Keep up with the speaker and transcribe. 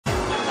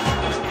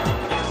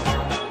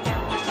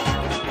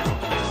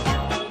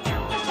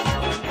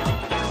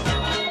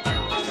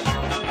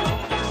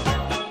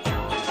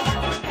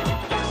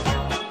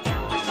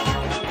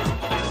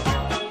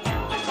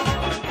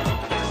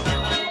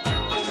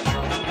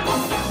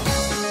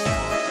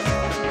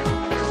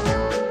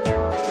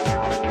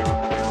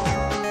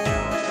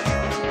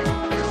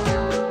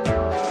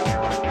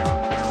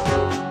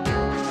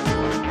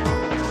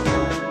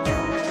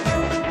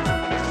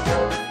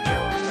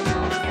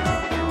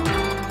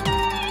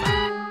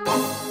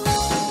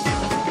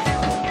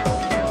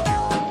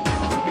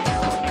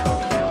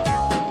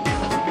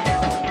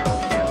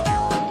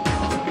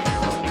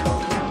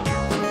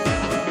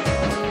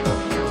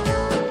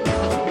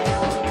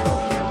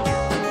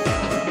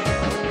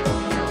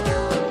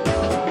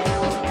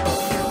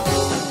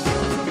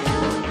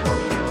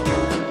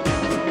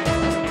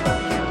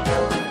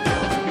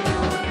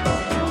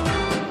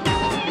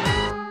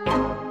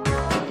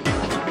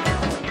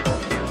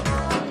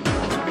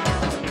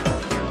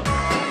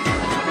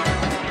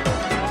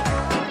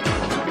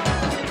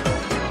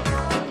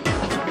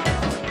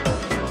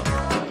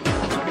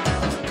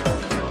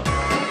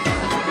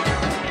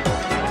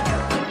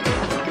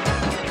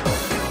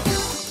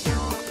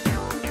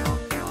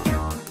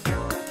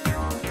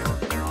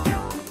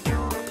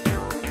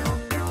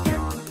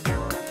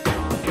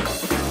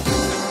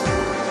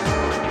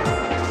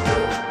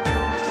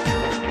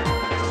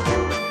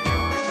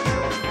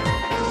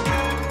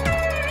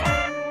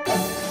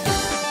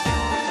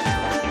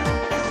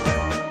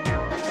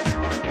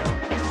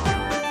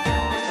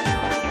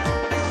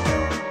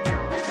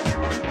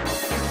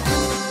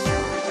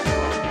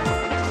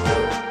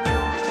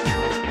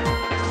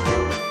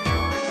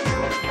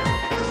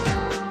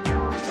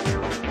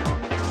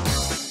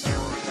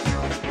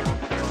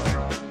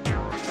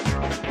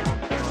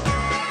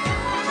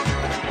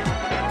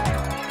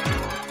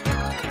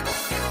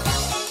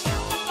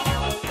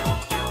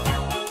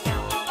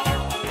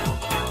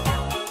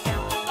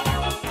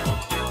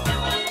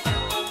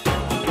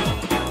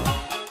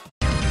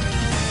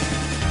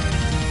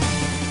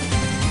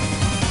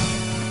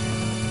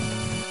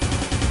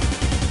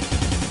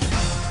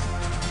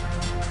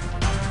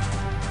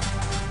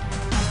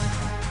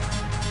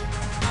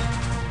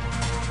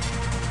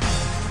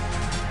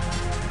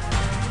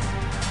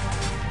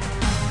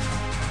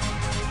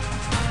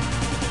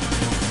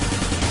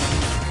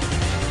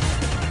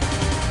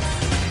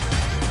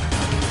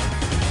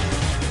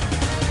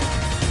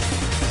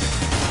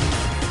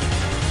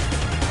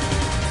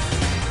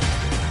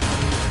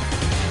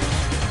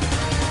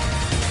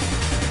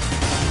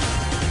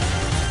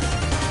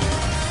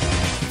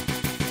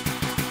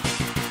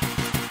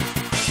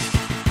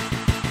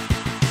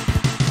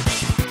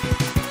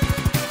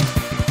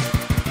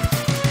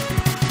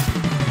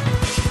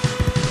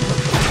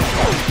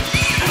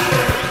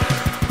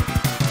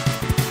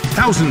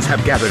Thousands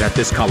have gathered at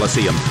this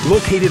Coliseum,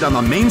 located on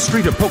the main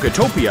street of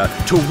Poketopia,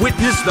 to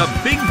witness the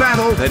big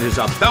battle that is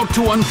about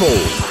to unfold.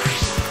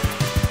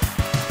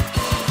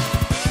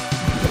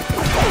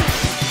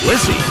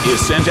 Blissey is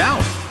sent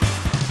out.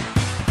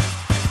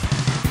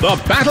 The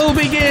battle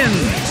begins!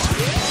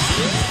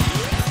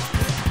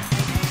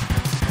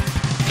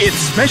 Its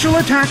special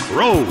attack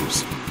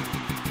rose.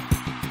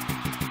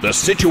 The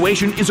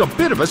situation is a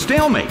bit of a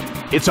stalemate.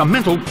 It's a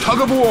mental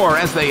tug-of-war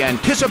as they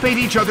anticipate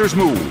each other's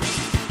moves.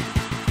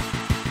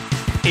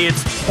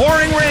 It's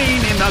pouring rain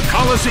in the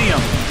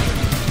Coliseum.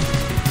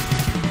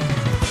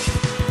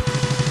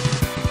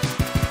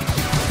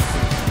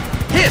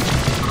 Hit!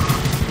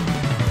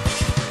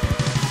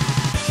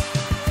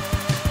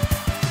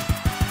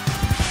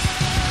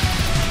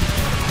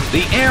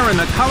 The air in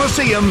the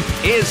Coliseum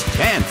is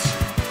tense.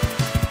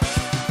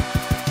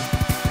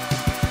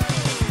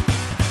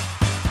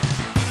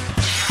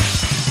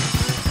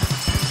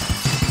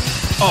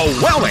 A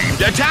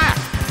well-aimed attack!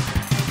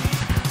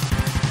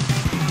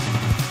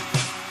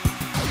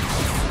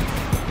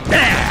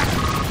 There!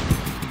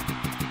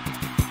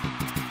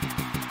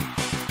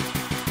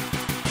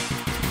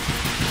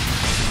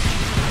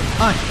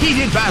 A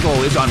heated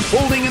battle is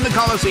unfolding in the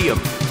Coliseum.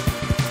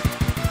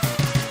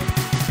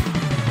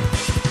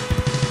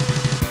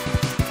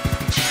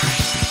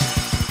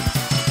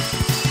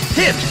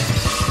 Hit!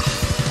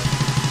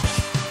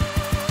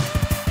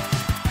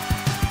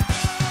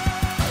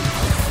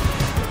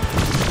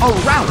 A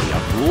rally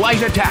of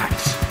light attacks.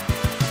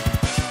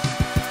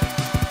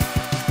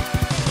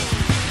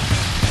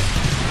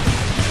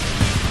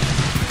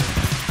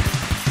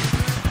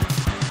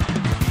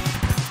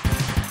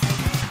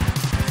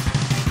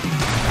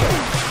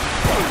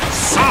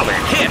 Solid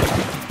hit.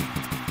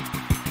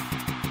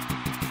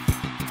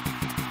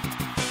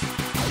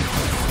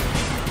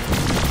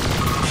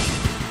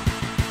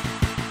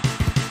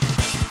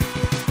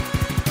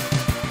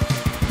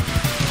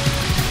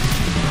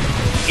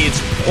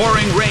 It's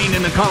pouring rain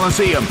in the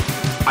Coliseum.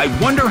 I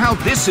wonder how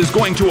this is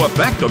going to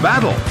affect the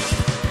battle.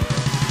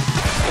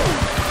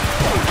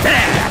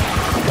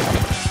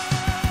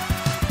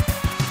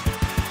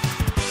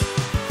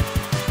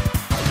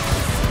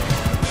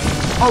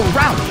 A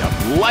rally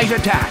of light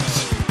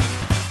attacks.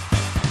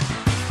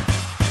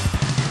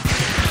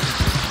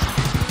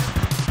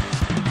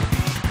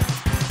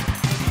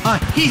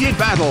 A heated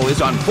battle is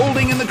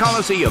unfolding in the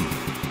Coliseum.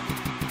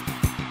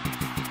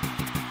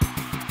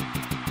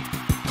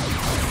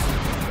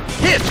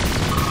 Hit!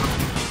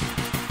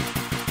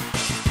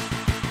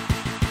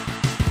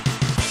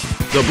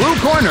 The blue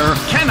corner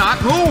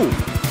cannot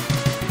move.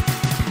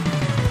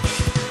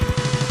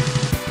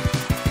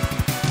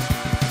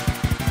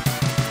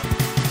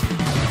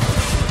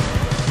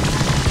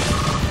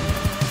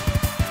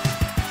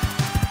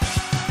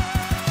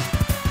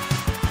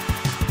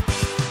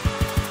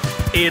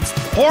 It's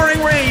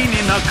pouring rain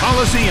in the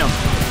Coliseum.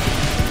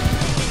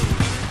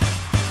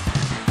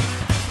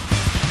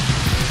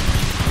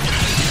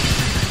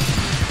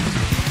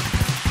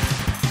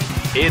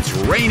 It's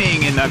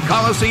raining in the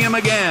Coliseum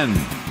again.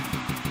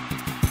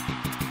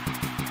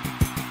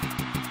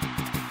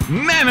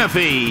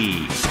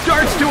 Manaphy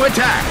starts to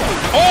attack.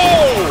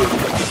 Oh!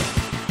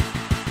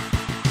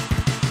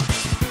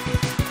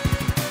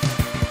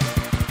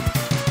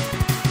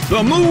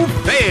 The move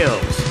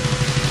fails.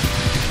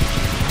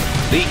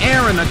 The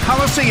air in the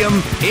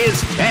Coliseum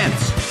is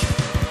tense.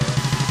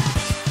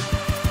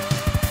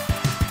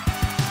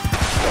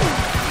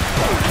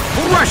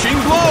 Rushing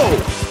blow.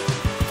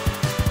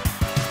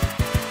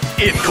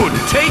 It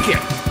couldn't take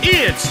it.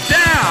 It's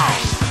down.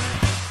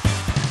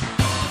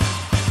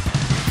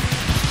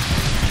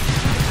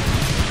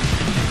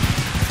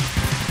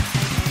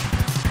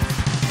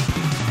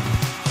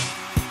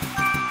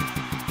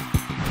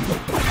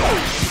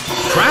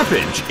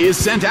 Trapinch is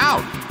sent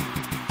out.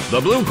 The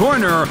blue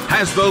corner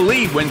has the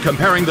lead when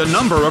comparing the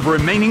number of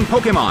remaining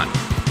Pokémon.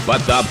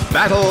 But the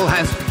battle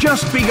has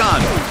just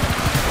begun.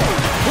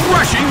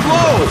 Rushing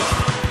blow!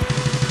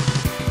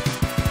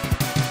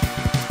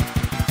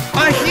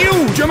 A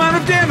huge amount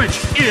of damage!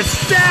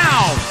 It's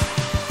down!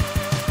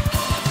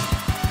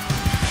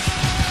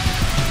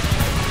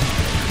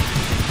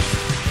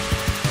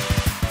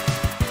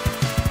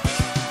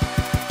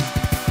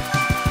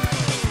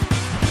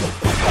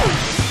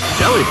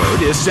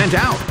 Delibird is sent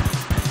out.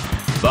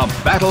 The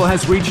battle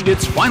has reached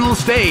its final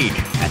stage,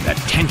 and the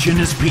tension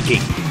is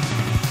peaking.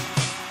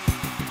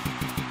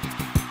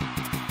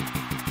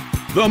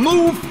 The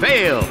move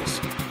fails.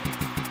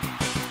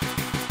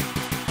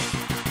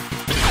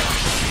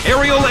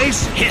 Aerial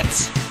Ace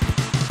hits.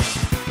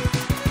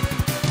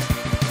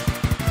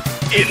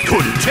 It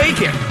couldn't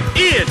take it.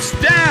 It's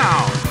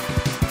down.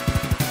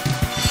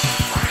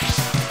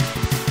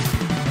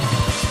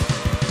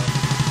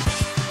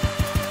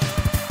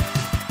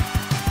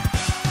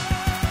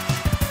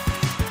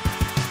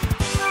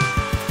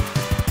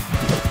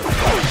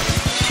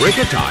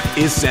 Kricketot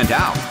is sent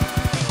out.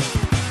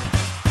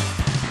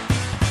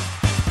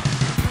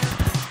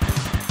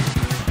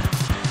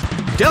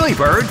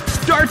 Delibird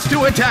starts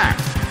to attack.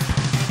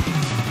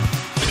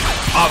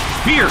 A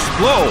fierce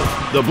blow.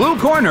 The blue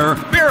corner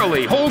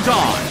barely holds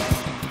on.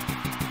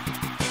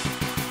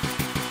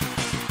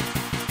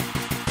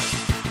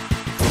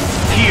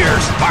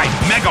 Pierced by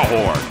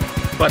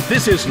Megahorn. But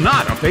this is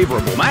not a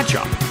favorable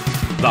matchup.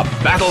 The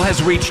battle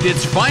has reached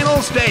its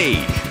final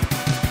stage.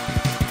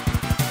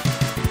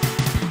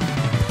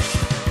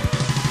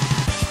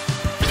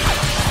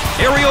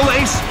 Aerial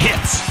Ace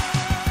hits.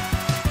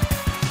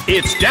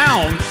 It's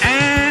down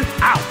and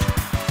out.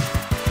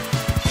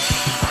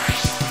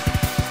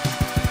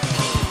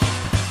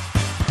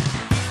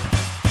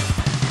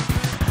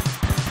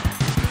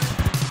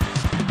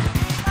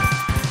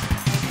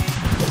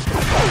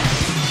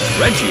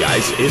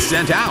 Regice is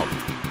sent out.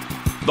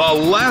 The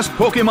last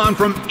Pokémon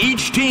from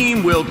each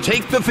team will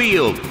take the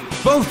field.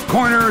 Both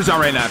corners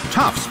are in a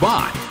tough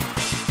spot.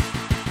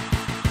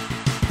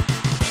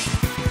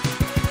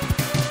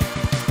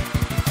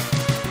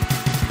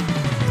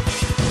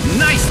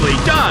 Nicely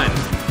done!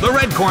 The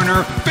red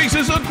corner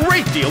faces a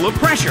great deal of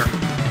pressure.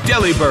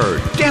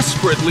 Delibird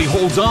desperately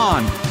holds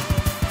on.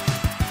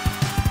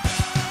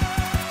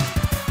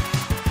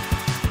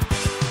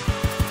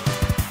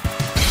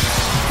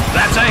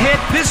 That's a hit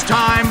this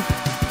time.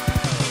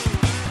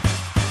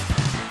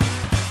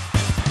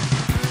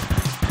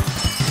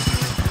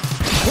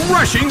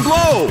 Rushing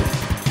blow.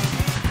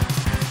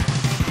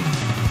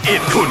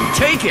 It couldn't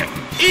take it.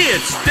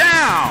 It's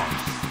down.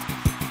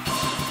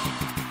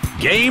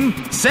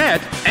 Game,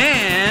 set,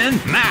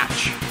 and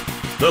match.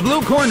 The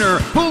blue corner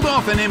pulled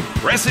off an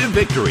impressive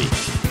victory.